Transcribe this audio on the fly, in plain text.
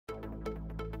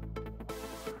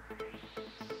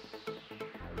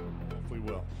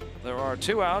will. There are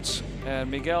 2 outs,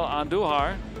 and Miguel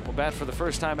Andujar will bat for the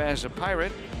first time as a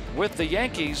Pirate with the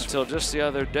Yankees until just the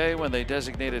other day when they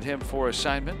designated him for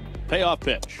assignment. Payoff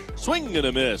pitch. Swing and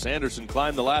a miss. Anderson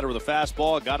climbed the ladder with a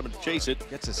fastball, got him to chase it.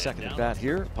 Gets his second at bat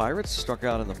here. Pirates struck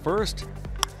out in the first.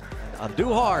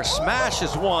 Andujar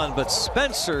smashes one, but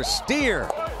Spencer Steer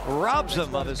robs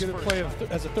him of his good first. play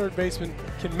as a third baseman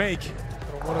can make.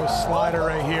 A 1-0 slider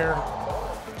right here.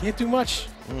 Can't do much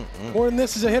more than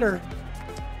this as a hitter.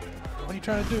 What are you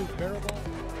trying to do? Barrel ball?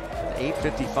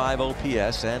 855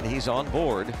 OPS, and he's on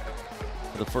board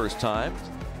for the first time.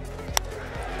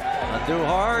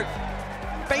 Andujar,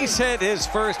 base hit, his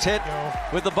first hit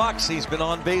with the Bucks. He's been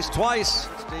on base twice.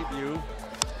 His debut.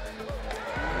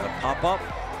 Gonna pop up.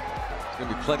 It's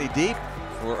gonna be plenty deep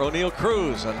for O'Neal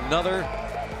Cruz. Another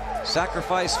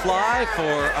sacrifice fly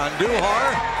for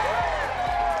Andujar.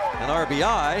 An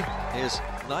RBI, his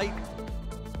night.